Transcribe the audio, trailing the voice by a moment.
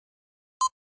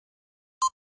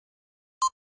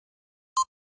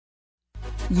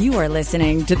You are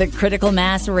listening to the Critical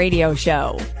Mass Radio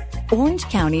Show, Orange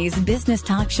County's business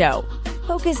talk show,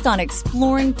 focused on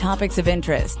exploring topics of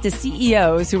interest to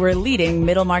CEOs who are leading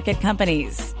middle market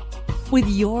companies. With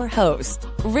your host,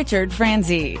 Richard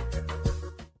Franzi.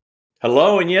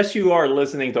 Hello, and yes, you are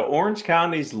listening to Orange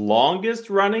County's longest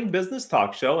running business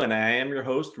talk show, and I am your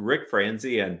host, Rick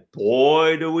Franzi, and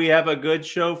boy, do we have a good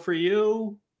show for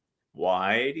you.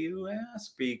 Why do you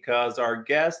ask? Because our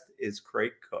guest is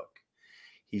Cooke.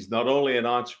 He's not only an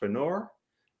entrepreneur,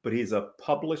 but he's a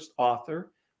published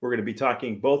author. We're going to be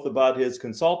talking both about his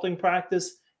consulting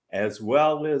practice as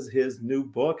well as his new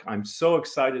book. I'm so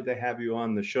excited to have you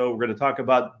on the show. We're going to talk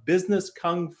about business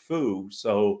kung fu.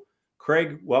 So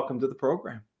Craig, welcome to the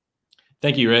program.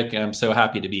 Thank you, Rick. I'm so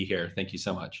happy to be here. Thank you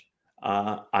so much.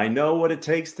 I know what it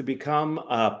takes to become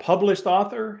a published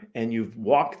author, and you've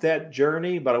walked that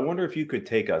journey, but I wonder if you could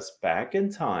take us back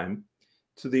in time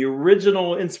to the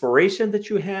original inspiration that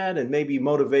you had and maybe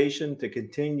motivation to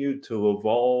continue to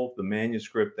evolve the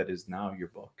manuscript that is now your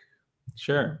book.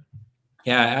 Sure.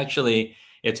 Yeah, actually,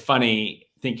 it's funny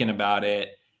thinking about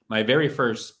it. My very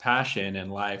first passion in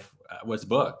life was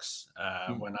books.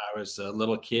 When I was a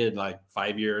little kid, like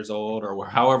 5 years old or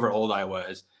however old I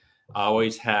was, I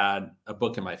always had a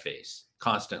book in my face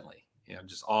constantly,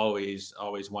 just always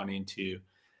wanting to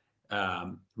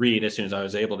read as soon as I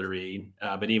was able to read.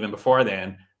 But even before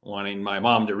then, wanting my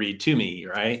mom to read to me,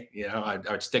 right?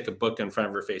 I'd stick a book in front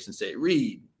of her face and say,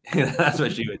 read. That's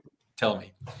what she would tell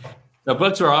me. So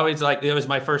books were always it was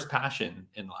my first passion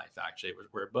in life, actually,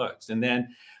 were books. And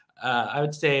then I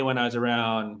would say when I was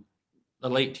around a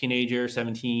late teenager,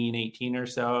 17, 18 or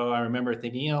so, I remember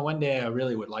thinking, one day I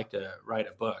really would like to write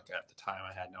a book. At the time,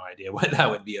 I had no idea what that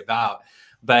would be about,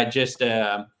 but just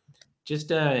an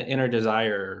inner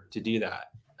desire to do that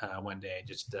one day,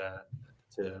 just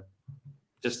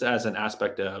as an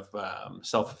aspect of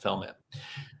self-fulfillment.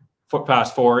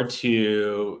 Fast forward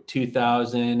to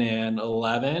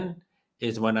 2011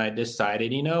 is when I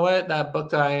decided, that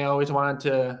book I always wanted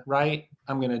to write,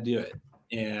 I'm going to do it.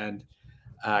 And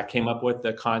came up with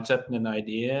the concept and an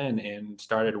idea and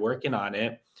started working on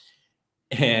it,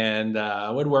 and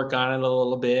would work on it a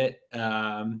little bit.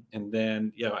 And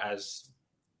then, as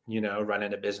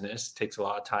running a business takes a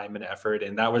lot of time and effort,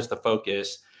 and that was the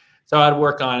focus. So I'd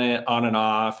work on it on and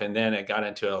off, and then it got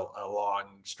into a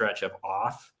long stretch of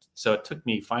off. So it took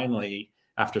me finally,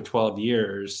 after 12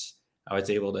 years, I was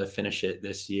able to finish it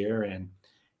this year and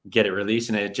get it released.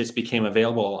 And it just became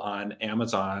available on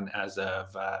Amazon as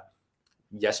of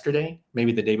yesterday,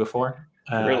 maybe the day before.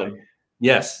 Really?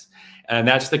 Yes. And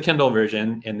that's the Kindle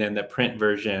version. And then the print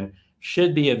version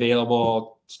should be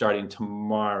available starting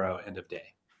tomorrow, end of day.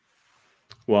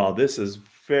 Well, this is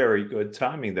very good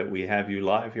timing that we have you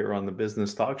live here on the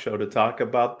Business Talk Show to talk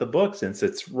about the book, since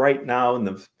it's right now in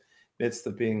the midst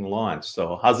of being launched.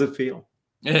 So how's it feel?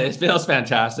 It feels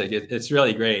fantastic. It's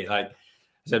really great. Like I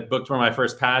said, books were my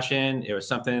first passion. It was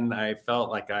something I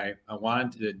felt like I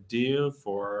wanted to do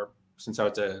since I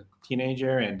was a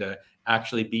teenager, and to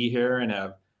actually be here and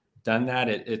have done that,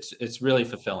 it's really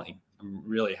fulfilling. I'm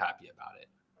really happy about it.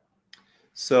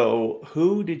 So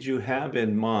who did you have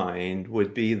in mind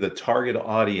would be the target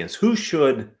audience? Who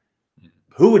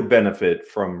would benefit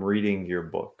from reading your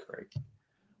book, Craig?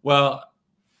 Well,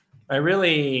 I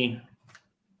really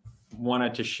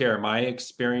wanted to share my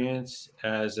experience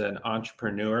as an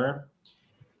entrepreneur,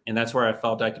 and that's where I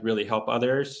felt I could really help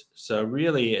others. So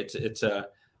really, it's a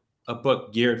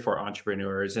book geared for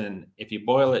entrepreneurs. And if you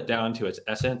boil it down to its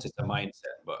essence, it's a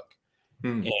mindset book.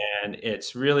 And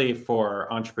it's really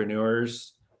for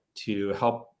entrepreneurs to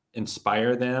help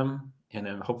inspire them and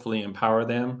then hopefully empower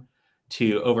them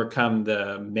to overcome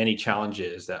the many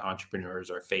challenges that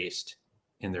entrepreneurs are faced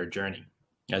in their journey.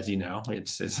 As you know,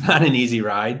 it's not an easy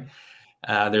ride.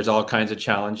 There's all kinds of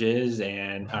challenges,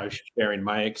 and I was sharing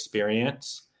my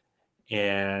experience,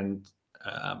 and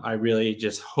I really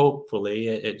just hopefully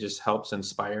it just helps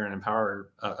inspire and empower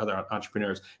other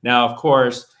entrepreneurs. Now, of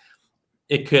course,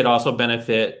 it could also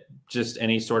benefit just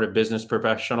any sort of business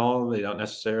professional. They don't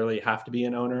necessarily have to be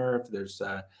an owner. If there's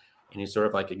any sort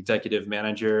of like executive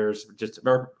managers,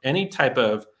 or any type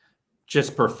of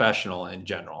just professional in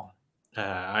general.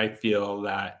 I feel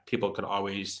that people could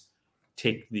always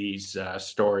take these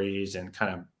stories and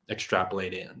kind of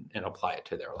extrapolate it and apply it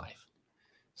to their life.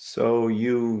 So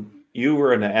you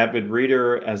were an avid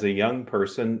reader as a young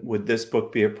person. Would this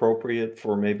book be appropriate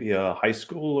for maybe a high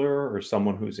schooler or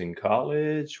someone who's in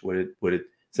college? Would it,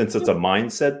 since it's a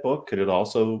mindset book, could it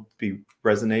also be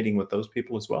resonating with those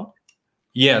people as well?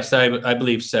 Yes, I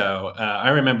believe so. I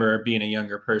remember being a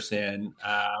younger person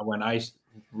when I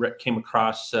came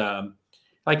across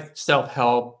like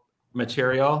self-help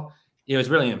material, it was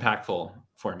really impactful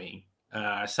for me.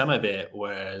 Some of it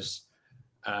was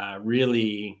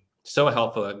really so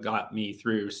helpful. It got me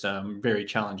through some very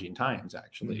challenging times,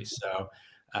 actually. So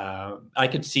I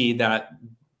could see that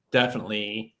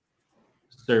definitely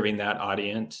serving that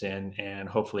audience and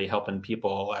hopefully helping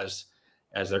people as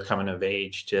they're coming of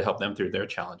age to help them through their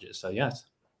challenges. So yes.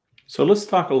 So let's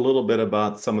talk a little bit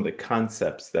about some of the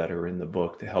concepts that are in the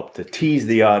book to help to tease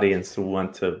the audience who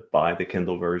want to buy the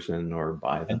Kindle version or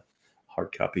buy the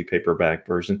hard copy paperback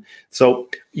version. So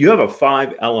you have a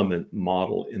 5-element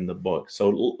model in the book.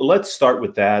 So let's start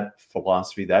with that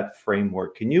philosophy, that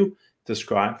framework. Can you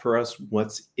describe for us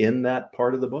what's in that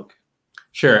part of the book?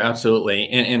 Sure, absolutely.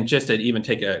 And just to even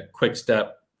take a quick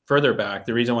step further back,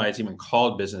 the reason why it's even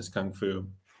called business kung fu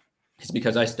is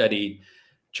because I studied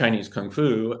Chinese kung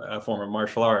fu, a form of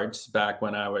martial arts, back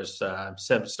when I was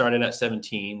started at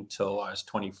 17 till I was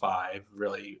 25,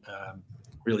 really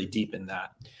deep in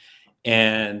that.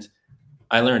 And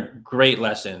I learned great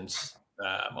lessons,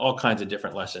 all kinds of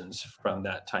different lessons from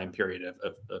that time period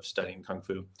of studying kung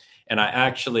fu. And I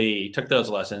actually took those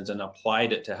lessons and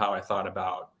applied it to how I thought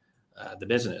about the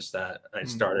business that I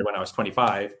started when I was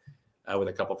 25 with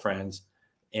a couple friends,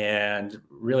 and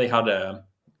really how to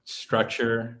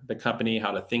structure the company,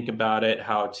 how to think about it,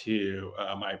 how to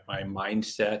my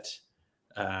mindset,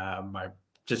 my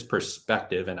just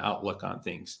perspective and outlook on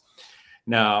things.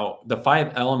 Now, the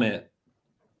 5-element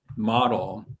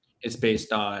model is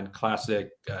based on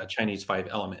classic Chinese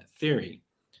 5-element theory.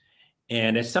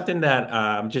 And it's something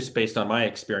that just based on my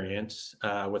experience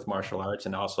with martial arts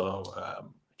and also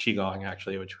Qigong,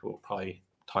 actually, which we'll probably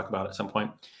talk about at some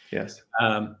point. Yes.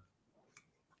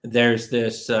 There's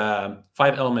this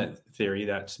 5-element theory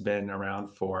that's been around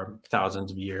for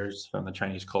thousands of years from the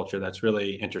Chinese culture. That's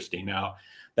really interesting. Now,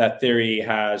 that theory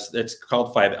it's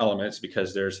called 5 elements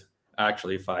because there's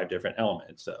actually 5 different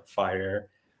elements: fire,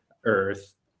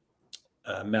 earth,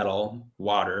 metal,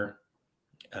 water,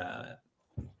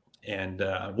 and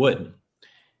wood.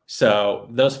 So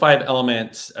those 5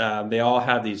 elements, they all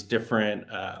have these different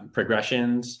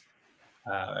progressions,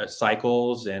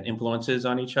 cycles, and influences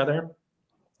on each other.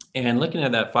 And looking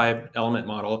at that 5-element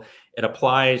model, it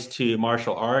applies to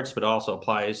martial arts, but also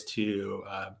applies to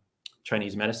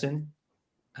Chinese medicine,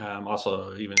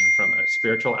 also even from a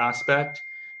spiritual aspect,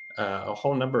 a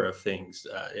whole number of things.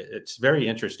 It's a very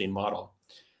interesting model.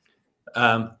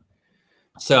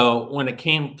 So when it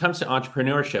comes to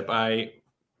entrepreneurship,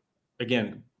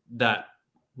 again, that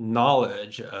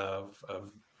knowledge of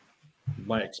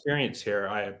my experience here,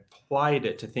 I applied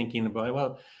it to thinking about,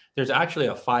 well, there's actually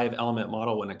a 5-element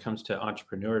model when it comes to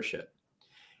entrepreneurship.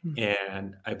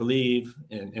 And I believe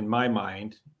in my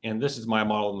mind, and this is my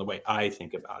model and the way I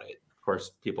think about it. Of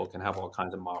course, people can have all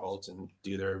kinds of models and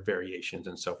do their variations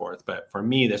and so forth. But for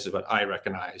me, this is what I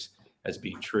recognize as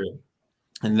being true.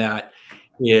 And that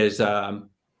is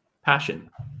passion.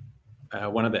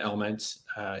 One of the elements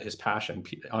is passion.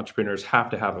 Entrepreneurs have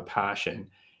to have a passion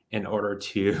in order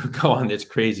to go on this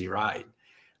crazy ride.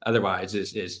 Otherwise,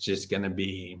 it's just going to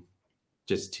be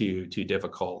just too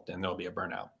difficult, and there'll be a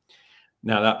burnout.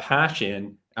 Now, that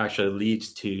passion actually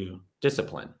leads to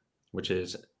discipline, which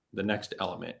is the next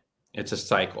element. It's a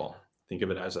cycle. Think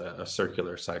of it as a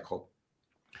circular cycle.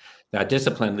 That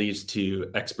discipline leads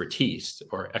to expertise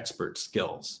or expert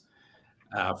skills.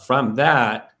 From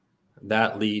that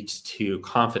leads to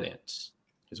confidence.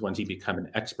 Because once you become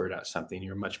an expert at something,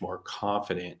 you're much more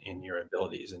confident in your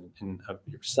abilities and of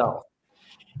yourself.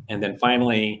 And then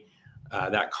finally,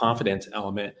 that confidence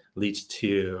element leads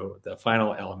to the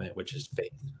final element, which is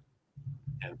faith.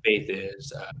 And faith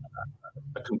is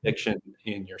a conviction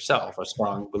in yourself, a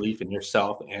strong belief in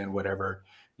yourself and whatever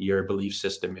your belief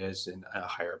system is in a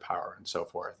higher power and so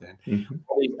forth. And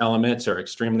all these elements are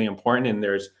extremely important. And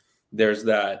there's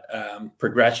that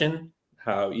progression,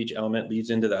 how each element leads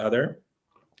into the other,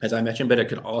 as I mentioned, but it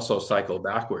could also cycle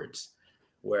backwards,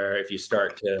 where if you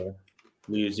start to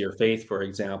lose your faith, for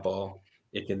example,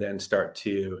 it can then start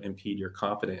to impede your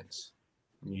confidence.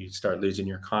 When you start losing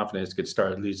your confidence, it could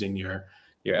start losing your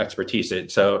expertise.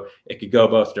 So it could go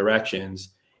both directions.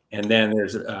 And then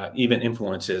there's even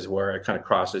influences where it kind of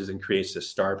crosses and creates this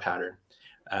star pattern.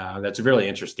 That's really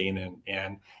interesting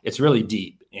and it's really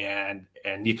deep. And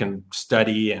you can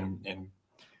study and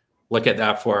look at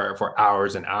that for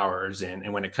hours and hours.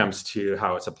 And when it comes to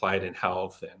how it's applied in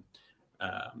health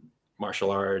and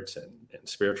martial arts and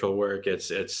spiritual work,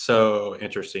 it's so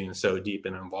interesting and so deep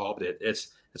and involved.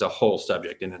 It's a whole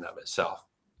subject in and of itself.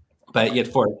 But yet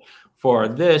for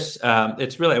this,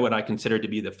 it's really what I consider to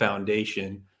be the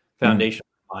foundation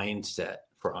mindset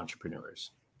for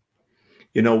entrepreneurs.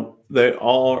 They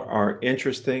all are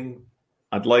interesting.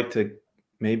 I'd like to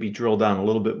maybe drill down a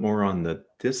little bit more on the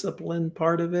discipline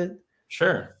part of it,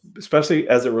 Sure. especially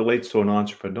as it relates to an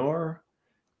entrepreneur,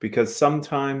 because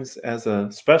sometimes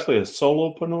especially a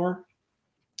solopreneur,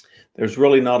 there's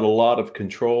really not a lot of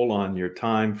control on your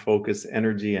time, focus,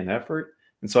 energy, and effort.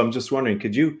 And so I'm just wondering,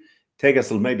 could you take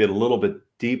us maybe a little bit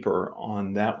deeper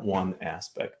on that one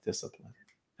aspect, discipline?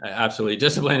 Absolutely.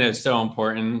 Discipline is so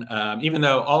important. Even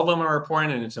though all of them are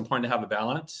important and it's important to have a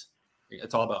balance,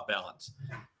 it's all about balance.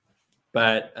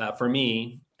 But for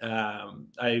me,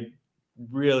 I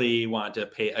really want to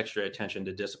pay extra attention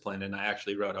to discipline. And I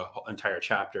actually wrote an entire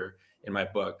chapter in my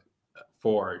book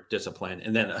for discipline,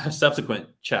 and then a subsequent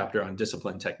chapter on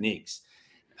discipline techniques.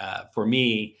 For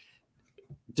me,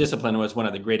 discipline was one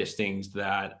of the greatest things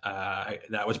that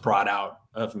was brought out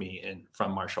of me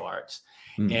from martial arts.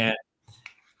 And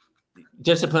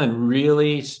discipline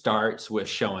really starts with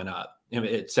showing up.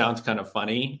 It sounds kind of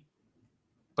funny,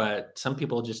 but some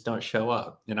people just don't show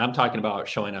up. And I'm talking about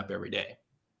showing up every day.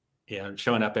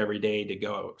 Showing up every day to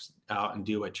go out and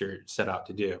do what you're set out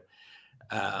to do.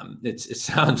 It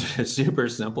sounds super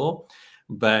simple,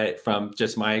 but from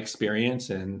just my experience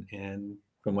and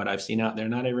from what I've seen out there,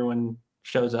 not everyone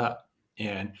shows up.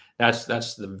 And that's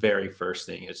the very first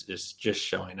thing is just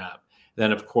showing up.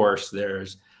 Then, of course,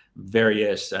 there's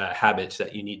various habits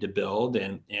that you need to build,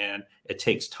 and it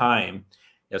takes time.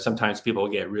 Sometimes people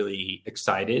get really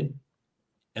excited,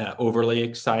 overly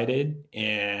excited,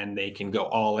 and they can go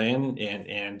all in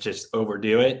and just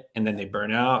overdo it, and then they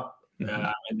burn out.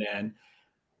 And then,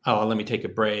 let me take a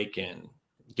break and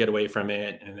get away from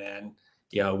it. And then,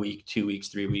 a week, 2 weeks,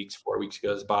 3 weeks, 4 weeks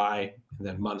goes by, and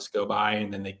then months go by,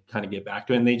 and then they kind of get back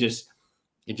to it. And it just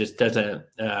doesn't,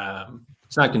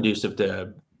 it's not conducive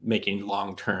to making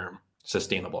long-term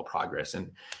sustainable progress.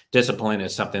 And discipline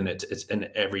is something it's an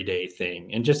everyday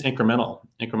thing and just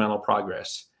incremental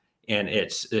progress. And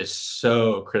it's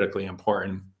so critically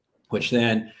important, which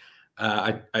then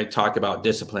I talk about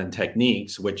discipline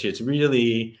techniques, which is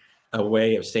really a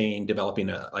way of saying developing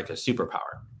a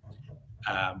superpower.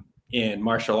 In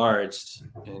martial arts,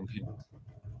 and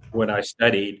when I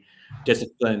studied,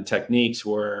 discipline techniques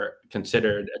were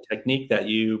considered a technique that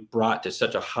you brought to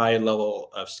such a high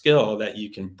level of skill that you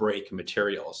can break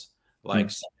materials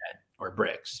like cement or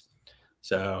bricks.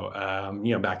 So,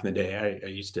 back in the day, I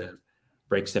used to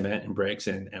break cement and bricks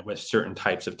and with certain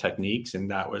types of techniques,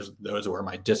 and those were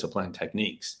my discipline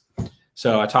techniques.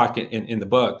 So I talk in the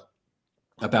book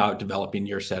about developing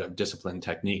your set of discipline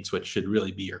techniques, which should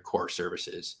really be your core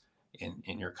services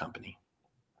in your company.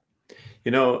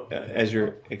 As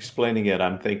you're explaining it,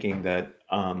 I'm thinking that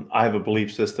I have a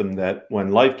belief system that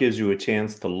when life gives you a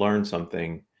chance to learn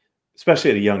something,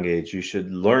 especially at a young age, you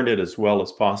should learn it as well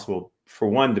as possible. For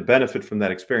one, to benefit from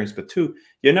that experience, but two,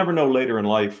 you never know later in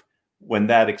life when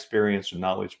that experience or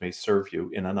knowledge may serve you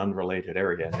in an unrelated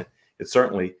area. And it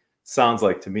certainly sounds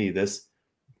like to me this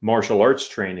martial arts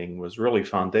training was really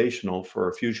foundational for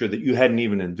a future that you hadn't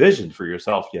even envisioned for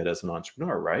yourself yet as an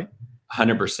entrepreneur, right?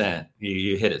 100%.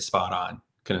 You hit it spot on.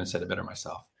 Couldn't have said it better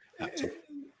myself.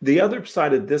 The other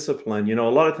side of discipline, a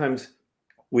lot of times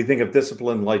we think of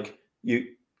discipline like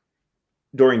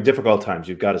during difficult times,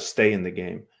 you've got to stay in the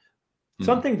game.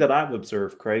 Something that I've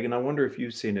observed, Craig, and I wonder if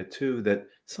you've seen it too, that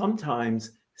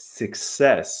sometimes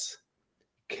success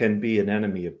can be an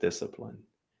enemy of discipline.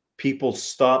 People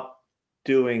stop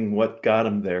doing what got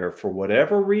them there for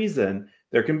whatever reason.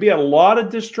 There can be a lot of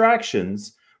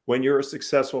distractions when you're a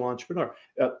successful entrepreneur.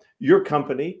 Your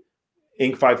company,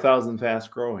 Inc. 5000, fast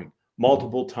growing,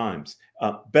 multiple times.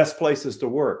 Best places to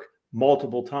work,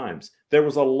 multiple times. There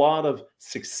was a lot of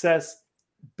success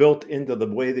built into the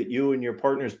way that you and your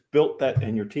partners built that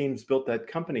and your teams built that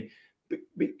company.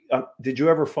 Did you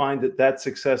ever find that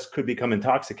success could become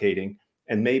intoxicating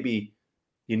and maybe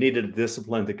you needed a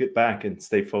discipline to get back and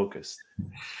stay focused?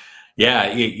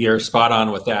 Yeah, you're spot on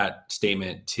with that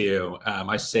statement too.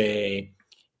 I say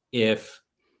if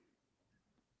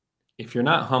you're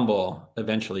not humble,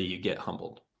 eventually you get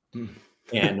humbled.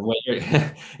 And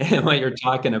what you're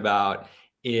talking about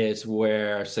is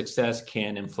where success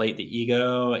can inflate the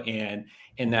ego, and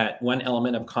that one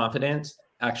element of confidence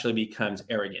actually becomes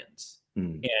arrogance.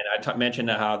 And I mentioned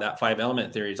how that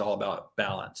 5-element theory is all about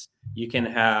balance. You can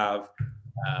have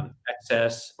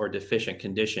excess or deficient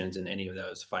conditions in any of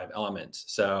those 5 elements.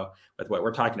 So with what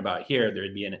we're talking about here,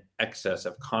 there'd be an excess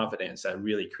of confidence that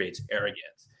really creates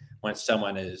arrogance. Once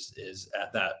someone is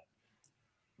at that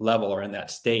level or in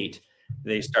that state,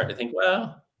 they start to think,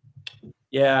 well,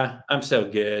 yeah, I'm so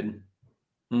good.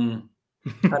 I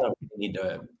don't need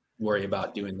to worry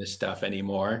about doing this stuff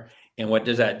anymore. And what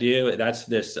does that do? That's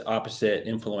this opposite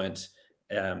influence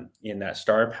in that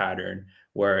star pattern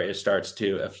where it starts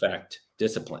to affect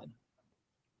discipline.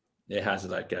 It has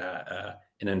like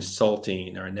an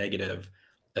insulting or a negative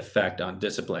effect on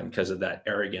discipline because of that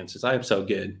arrogance. It's, I'm so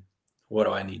good. Why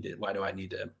do I need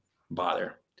to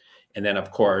bother? And then of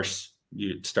course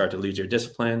you start to lose your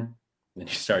discipline, and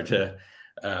you start to,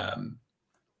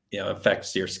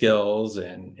 affects your skills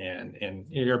and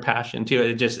your passion too.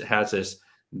 It just has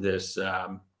this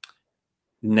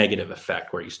negative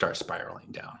effect where you start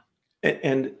spiraling down.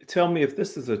 And tell me if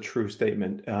this is a true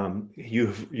statement.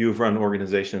 You've run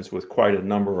organizations with quite a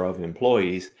number of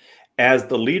employees. As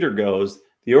the leader goes,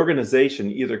 the organization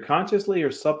either consciously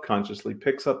or subconsciously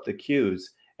picks up the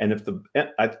cues. And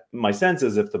my sense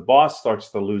is if the boss starts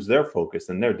to lose their focus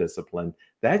and their discipline,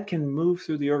 that can move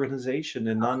through the organization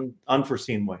in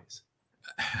unforeseen ways.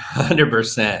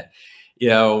 100%.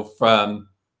 From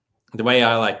the way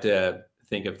I like to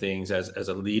think of things as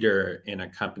a leader in a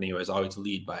company was always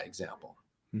lead by example.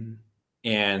 Mm-hmm.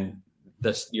 And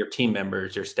your team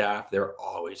members, your staff, they're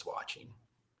always watching.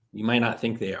 You might not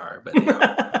think they are, but they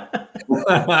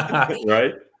are.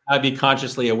 Right. I'd be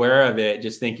consciously aware of it,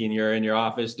 just thinking you're in your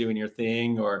office doing your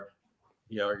thing, or,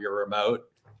 you're remote.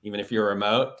 Even if you're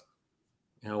remote,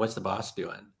 what's the boss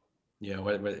doing?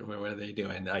 What are they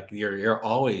doing? Like you're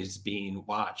always being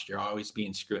watched. You're always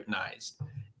being scrutinized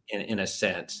in a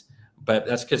sense. But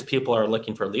that's because people are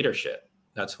looking for leadership.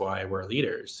 That's why we're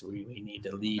leaders. We need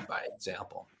to lead by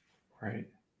example. Right.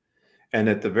 And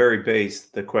at the very base,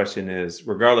 the question is,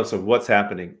 regardless of what's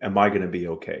happening, am I going to be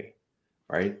okay?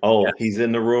 Right. Oh, yes. He's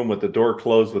in the room with the door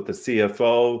closed with the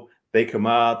CFO. They come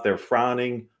out, they're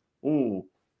frowning. Ooh.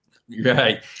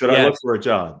 Right. Should I look for a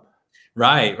job?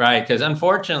 Right. Because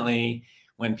unfortunately,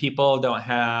 when people don't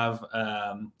have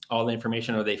all the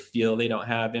information, or they feel they don't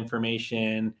have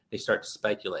information, they start to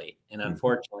speculate. And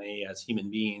unfortunately, as human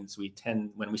beings,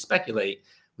 when we speculate,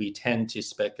 we tend to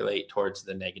speculate towards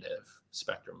the negative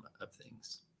spectrum of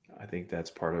things. I think that's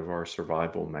part of our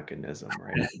survival mechanism,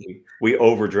 right? we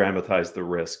over dramatize the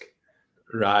risk.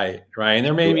 Right. And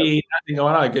there may be nothing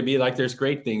going on. It could be like there's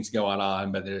great things going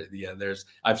on, but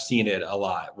I've seen it a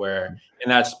lot and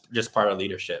that's just part of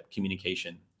leadership,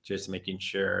 communication, just making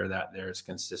sure that there's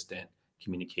consistent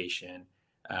communication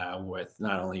with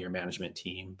not only your management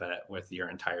team, but with your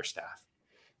entire staff.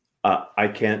 I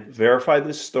can't verify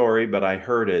this story, but I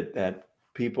heard it that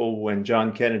people, when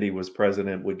John Kennedy was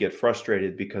president, would get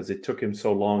frustrated because it took him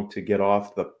so long to get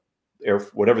off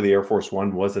whatever the Air Force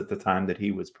One was at the time that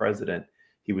he was president.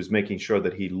 He was making sure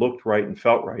that he looked right and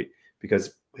felt right,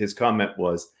 because his comment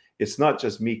was, it's not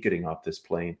just me getting off this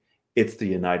plane, it's the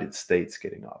United States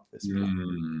getting off this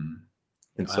plane.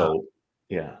 And wow. So,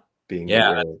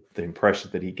 the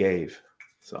impression that he gave.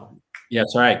 So, yeah,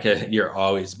 that's right. Because you're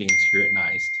always being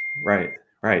scrutinized.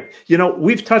 Right.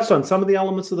 We've touched on some of the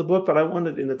elements of the book, but I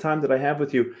wanted, in the time that I have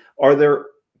with you,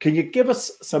 can you give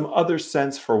us some other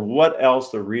sense for what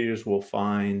else the readers will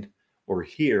find or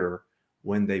hear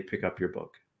when they pick up your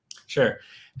book? Sure.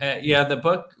 The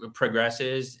book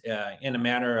progresses in a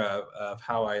manner of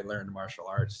how I learned martial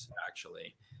arts,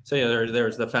 actually. So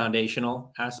there's the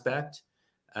foundational aspect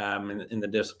in the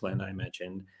discipline I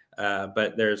mentioned.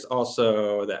 But there's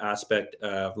also the aspect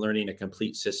of learning a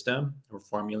complete system, or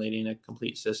formulating a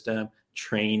complete system,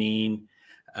 training,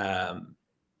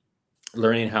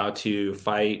 learning how to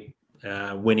fight,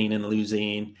 winning and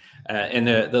losing. And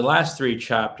the last three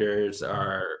chapters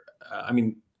are,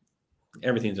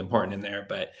 everything's important in there,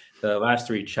 but the last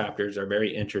three chapters are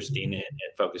very interesting. It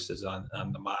focuses on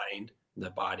the mind,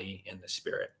 the body, and the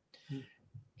spirit.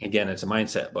 Again, it's a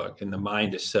mindset book, and the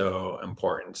mind is so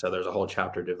important. So there's a whole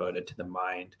chapter devoted to the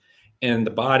mind, and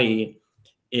the body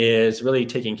is really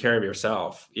taking care of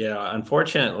yourself.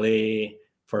 Unfortunately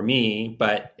for me,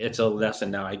 but it's a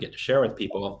lesson now I get to share with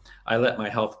people. I let my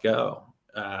health go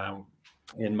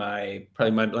in my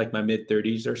mid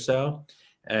 30s or so.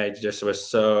 I just was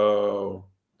so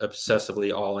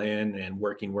obsessively all in and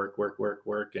working, work,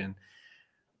 and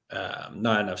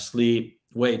not enough sleep,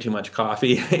 way too much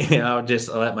coffee, just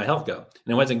let my health go.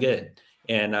 And it wasn't good.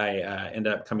 And I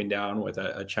ended up coming down with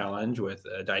a challenge with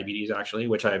diabetes, actually,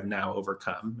 which I've now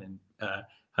overcome, and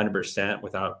 100%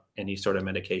 without any sort of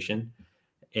medication.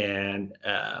 And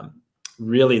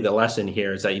really the lesson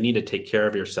here is that you need to take care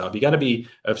of yourself. You got to be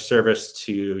of service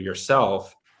to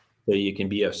yourself so you can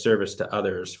be of service to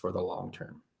others for the long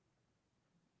term.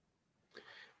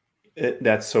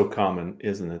 That's so common,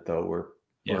 isn't it, though? Where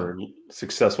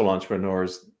successful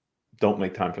entrepreneurs don't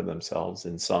make time for themselves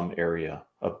in some area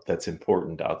that's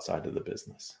important outside of the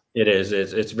business. It is.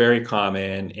 It's very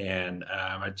common. And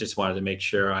I just wanted to make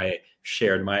sure I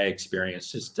shared my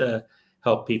experience just to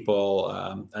help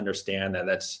people understand that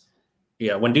that's,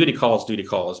 when duty calls,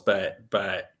 but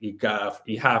you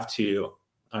have to,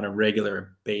 on a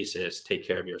regular basis, take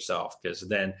care of yourself, because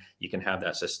then you can have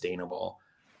that sustainable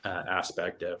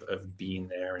aspect of being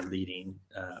there and leading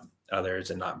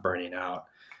others and not burning out.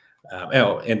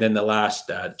 And then the last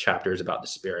chapter is about the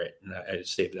spirit, and I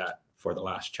saved that for the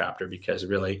last chapter because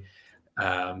really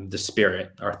the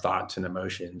spirit, our thoughts and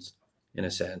emotions, in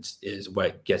a sense, is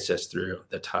what gets us through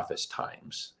the toughest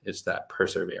times. It's that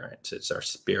perseverance. It's our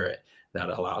spirit that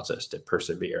allows us to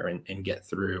persevere and get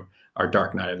through our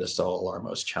dark night of the soul, our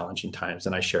most challenging times.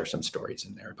 And I share some stories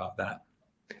in there about that.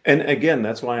 And again,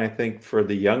 that's why I think for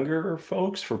the younger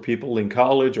folks, for people in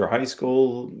college or high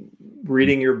school,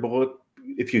 reading your book,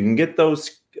 if you can get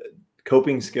those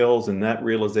coping skills and that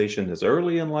realization as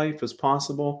early in life as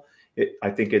possible, I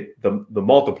think the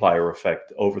multiplier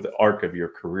effect over the arc of your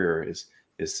career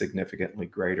is significantly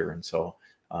greater. And so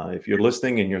if you're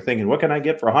listening and you're thinking, what can I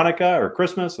get for Hanukkah or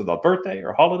Christmas or the birthday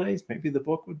or holidays? Maybe the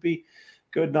book would be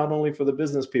good, not only for the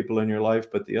business people in your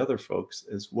life, but the other folks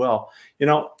as well.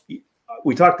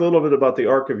 We talked a little bit about the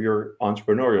arc of your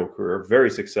entrepreneurial career,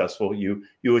 very successful.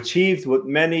 You achieved what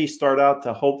many start out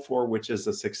to hope for, which is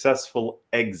a successful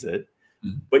exit,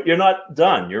 but you're not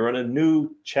done. You're in a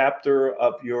new chapter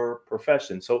of your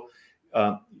profession. So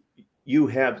you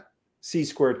have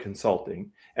C-Squared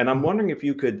Consulting, and I'm wondering if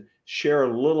you could share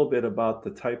a little bit about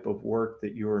the type of work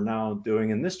that you are now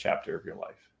doing in this chapter of your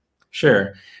life.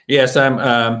 Sure. Yes,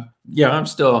 I'm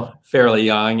still fairly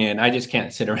young, and I just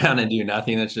can't sit around and do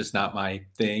nothing. That's just not my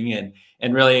thing.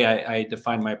 And really, I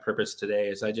define my purpose today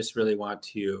as I just really want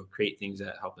to create things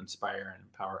that help inspire and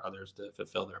empower others to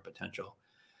fulfill their potential.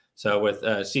 So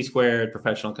with C-Squared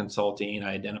Professional Consulting,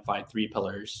 I identified 3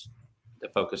 pillars to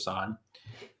focus on.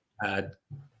 And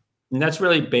that's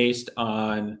really based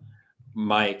on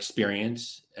my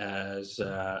experience as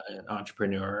an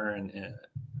entrepreneur and a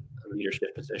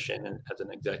leadership position and as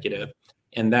an executive.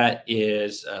 And that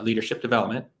is leadership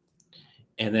development,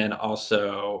 and then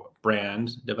also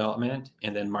brand development,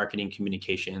 and then marketing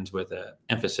communications with an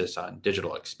emphasis on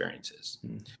digital experiences.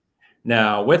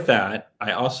 Now, with that,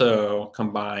 I also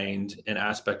combined an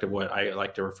aspect of what I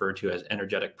like to refer to as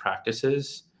energetic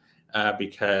practices,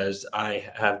 because I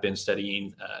have been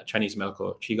studying Chinese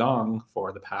medical Qigong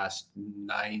for the past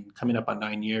coming up on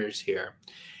 9 years here.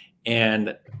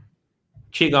 And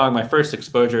Qigong, my first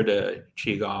exposure to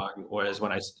Qigong was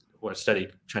when I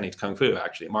studied Chinese Kung Fu,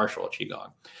 actually, martial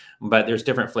Qigong. But there's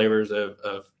different flavors of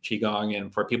Qigong.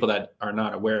 And for people that are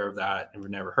not aware of that and have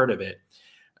never heard of it,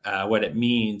 what it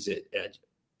means,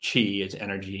 Qi is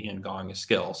energy and Gong is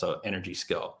skill, so energy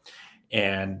skill.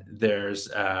 And there's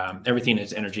everything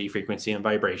is energy, frequency, and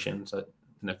vibration. So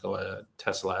Nikola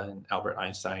Tesla and Albert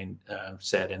Einstein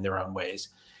said in their own ways.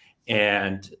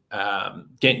 And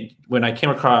when I came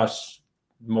across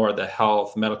more of the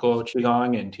health medical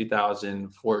Qigong in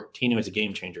 2014, it was a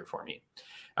game changer for me.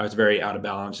 I was very out of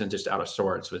balance and just out of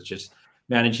sorts with just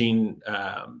managing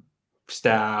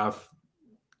staff,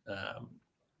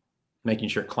 making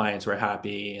sure clients were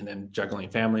happy, and then juggling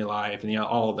family life and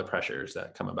all of the pressures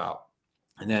that come about.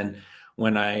 And then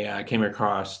when I came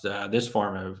across this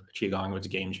form of Qigong, it was a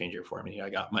game changer for me. I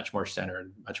got much more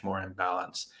centered, much more in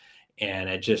balance. And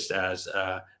it just, as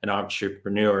an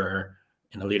entrepreneur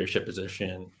in a leadership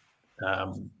position,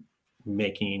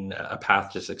 making a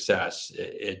path to success,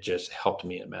 it just helped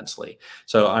me immensely.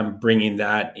 So I'm bringing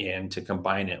that in to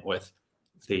combine it with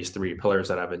these 3 pillars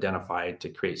that I've identified to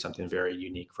create something very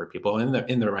unique for people in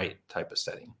the right type of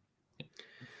setting.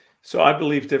 So I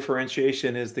believe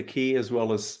differentiation is the key, as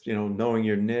well as, knowing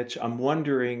your niche. I'm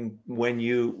wondering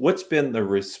what's been the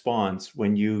response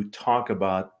when you talk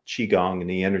about Qigong and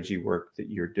the energy work that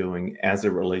you're doing as it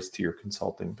relates to your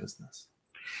consulting business?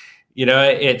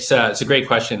 It's a great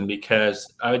question,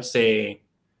 because I would say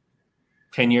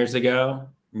 10 years ago,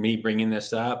 me bringing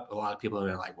this up, a lot of people have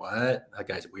been like, what? That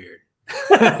guy's weird.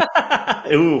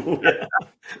 Ooh,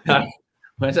 yeah.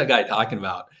 What's that guy talking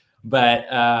about?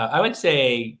 But I would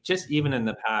say just even in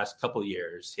the past couple of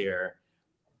years here,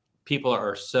 people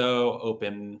are so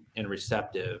open and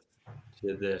receptive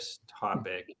to this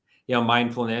topic.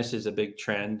 Mindfulness is a big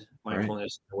trend,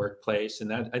 mindfulness in the workplace.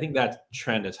 And I think that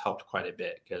trend has helped quite a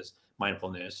bit, because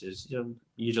mindfulness is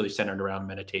usually centered around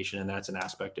meditation, and that's an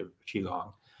aspect of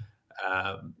Qigong.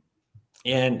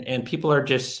 And people are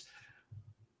just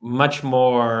much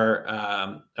more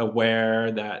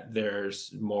aware that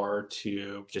there's more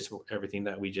to just everything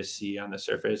that we just see on the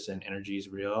surface, and energy is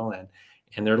real,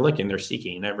 and they're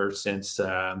seeking. Ever since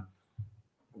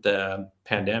the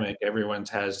pandemic, everyone's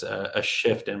has a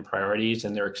shift in priorities,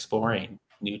 and they're exploring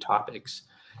new topics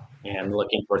and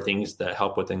looking for things that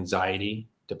help with anxiety,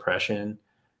 depression,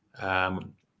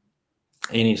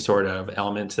 any sort of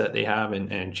elements that they have. And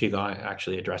Qigong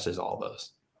actually addresses all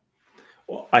those.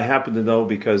 Well, I happen to know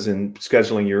because in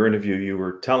scheduling your interview, you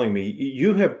were telling me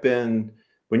you have been,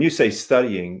 when you say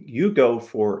studying, you go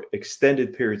for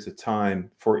extended periods of time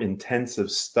for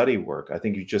intensive study work. I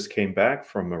think you just came back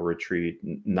from a retreat,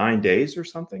 9 days or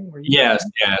something. Were you? Yes.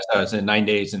 I was in 9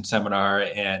 days in seminar,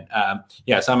 and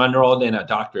yes, I'm enrolled in a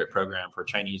doctorate program for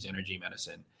Chinese energy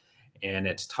medicine, and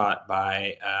it's taught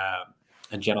by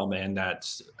a gentleman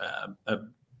that's a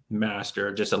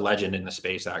master, just a legend in the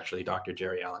space, actually, Dr.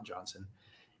 Jerry Allen Johnson.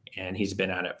 And he's been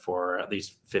at it for at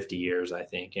least 50 years, I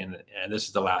think. And this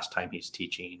is the last time he's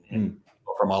teaching. And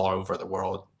people from all over the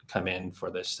world come in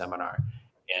for this seminar.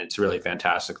 And it's really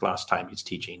fantastic. Last time he's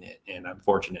teaching it. And I'm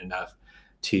fortunate enough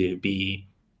to be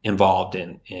involved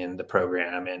in the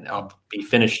program. And I'll be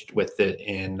finished with it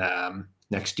in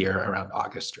next year around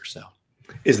August or so.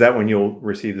 Is that when you'll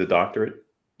receive the doctorate?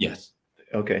 Yes.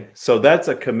 Okay. So that's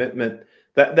a commitment.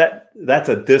 That's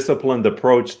a disciplined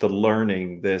approach to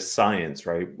learning this science,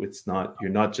 right? It's not, you're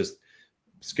not just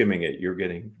skimming it. You're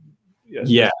getting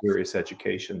serious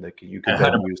education that you can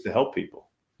then use to help people.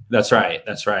 That's right.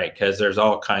 Because there's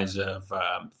all kinds of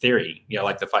theory,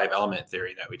 like the 5-element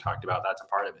theory that we talked about. That's a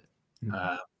part of it.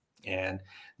 And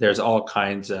there's all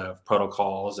kinds of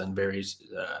protocols and very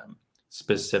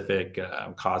specific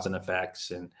cause and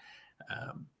effects. And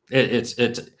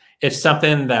it's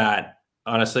something that,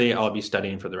 honestly, I'll be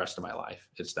studying for the rest of my life.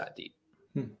 It's that deep.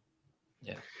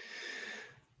 Yeah.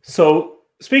 So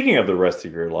speaking of the rest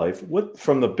of your life,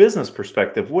 from the business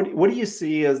perspective, what do you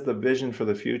see as the vision for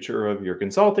the future of your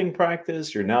consulting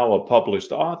practice? You're now a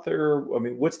published author. I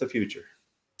mean, what's the future?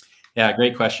 Yeah,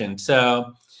 great question.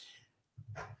 So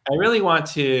I really want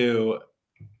to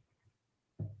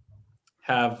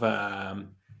have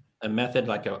a method,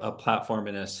 like a platform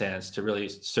in a sense, to really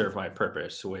serve my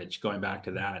purpose, which, going back to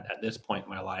that, at this point in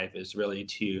my life, is really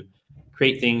to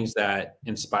create things that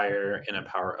inspire and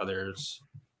empower others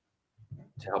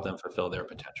to help them fulfill their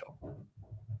potential.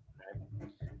 Right?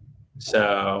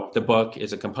 So the book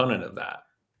is a component of that.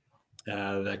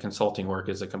 The consulting work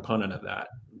is a component of that.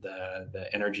 The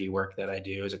energy work that I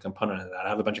do is a component of that. I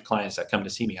have a bunch of clients that come to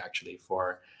see me actually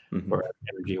for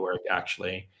energy work,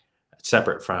 actually,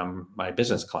 separate from my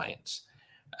business clients.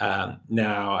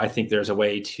 Now, I think there's a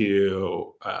way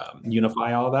to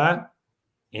unify all that,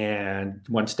 and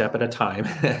one step at a time.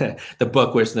 The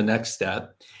book was the next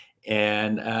step,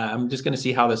 and I'm just going to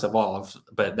see how this evolves.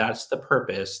 But that's the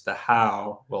purpose. The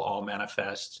how will all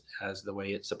manifest as the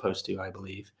way it's supposed to, I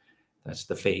believe. That's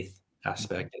the faith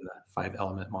aspect in the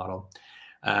 5-element model.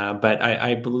 But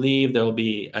I believe there'll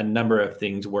be a number of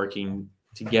things working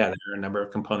together, a number of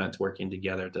components working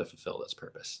together to fulfill this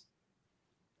purpose.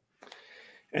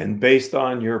 And based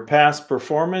on your past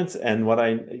performance and what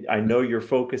I know your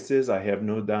focus is, I have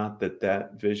no doubt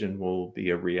that vision will be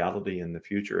a reality in the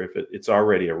future. If it's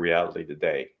already a reality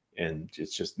today, and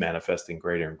it's just manifesting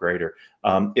greater and greater.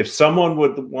 If someone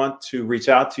would want to reach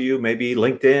out to you, maybe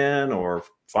LinkedIn, or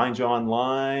find you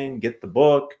online, get the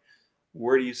book,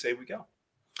 where do you say we go?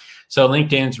 So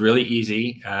LinkedIn's really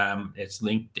easy. It's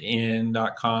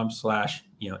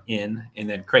linkedin.com/in and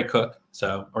then Craig Cooke.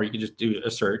 So, or you can just do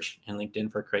a search in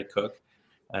LinkedIn for Craig Cooke.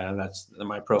 That's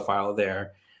my profile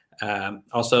there.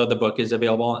 Also, the book is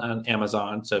available on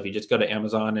Amazon. So if you just go to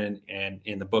Amazon and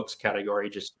in the books category,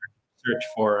 just search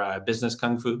for Business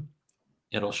Kung Fu,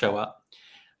 it'll show up.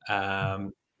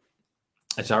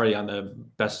 It's already on the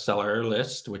bestseller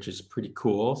list, which is pretty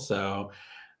cool. So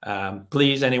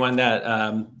please, anyone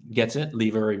that gets it,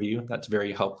 leave a review. That's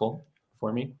very helpful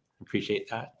for me. Appreciate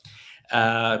that.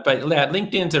 But yeah,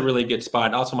 LinkedIn's a really good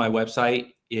spot. Also, my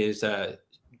website is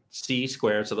C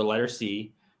squared, so the letter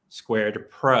C squared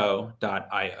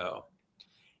pro.io.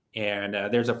 And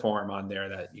there's a form on there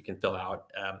that you can fill out.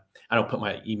 I don't put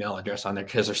my email address on there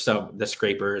because there's the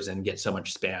scrapers and get so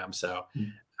much spam. So,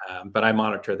 but I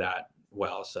monitor that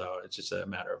well. So it's just a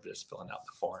matter of just filling out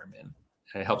the form, and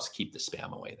it helps keep the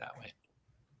spam away that way.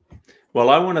 Well,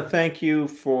 I want to thank you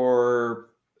for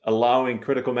allowing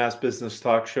Critical Mass Business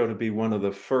Talk Show to be one of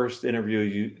the first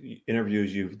interviews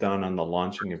you've done on the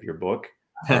launching of your book.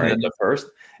 All right, the first.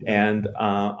 And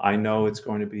I know it's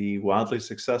going to be wildly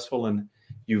successful, and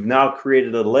you've now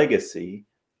created a legacy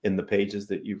in the pages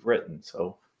that you've written.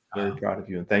 So very proud of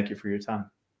you, and thank you for your time.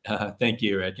 Thank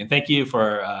you, Rick. And thank you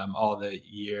for all the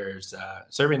years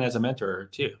serving as a mentor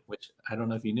too, which I don't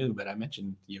know if you knew, but I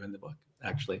mentioned you in the book,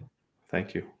 actually.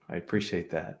 Thank you. I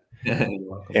appreciate that. You're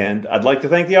welcome. And I'd like to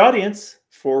thank the audience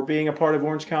for being a part of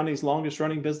Orange County's longest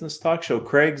running business talk show.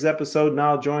 Craig's episode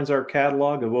now joins our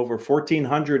catalog of over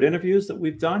 1,400 interviews that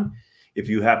we've done. If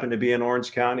you happen to be an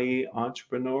Orange County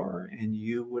entrepreneur and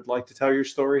you would like to tell your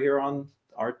story here on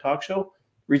our talk show,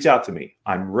 reach out to me.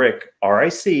 I'm Rick,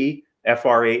 RICFRANZI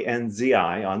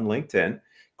on LinkedIn.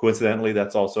 Coincidentally,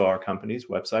 that's also our company's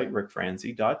website,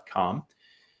 rickfranzi.com.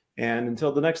 And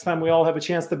until the next time we all have a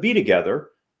chance to be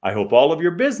together, I hope all of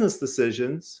your business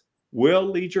decisions will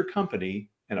lead your company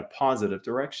in a positive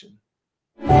direction.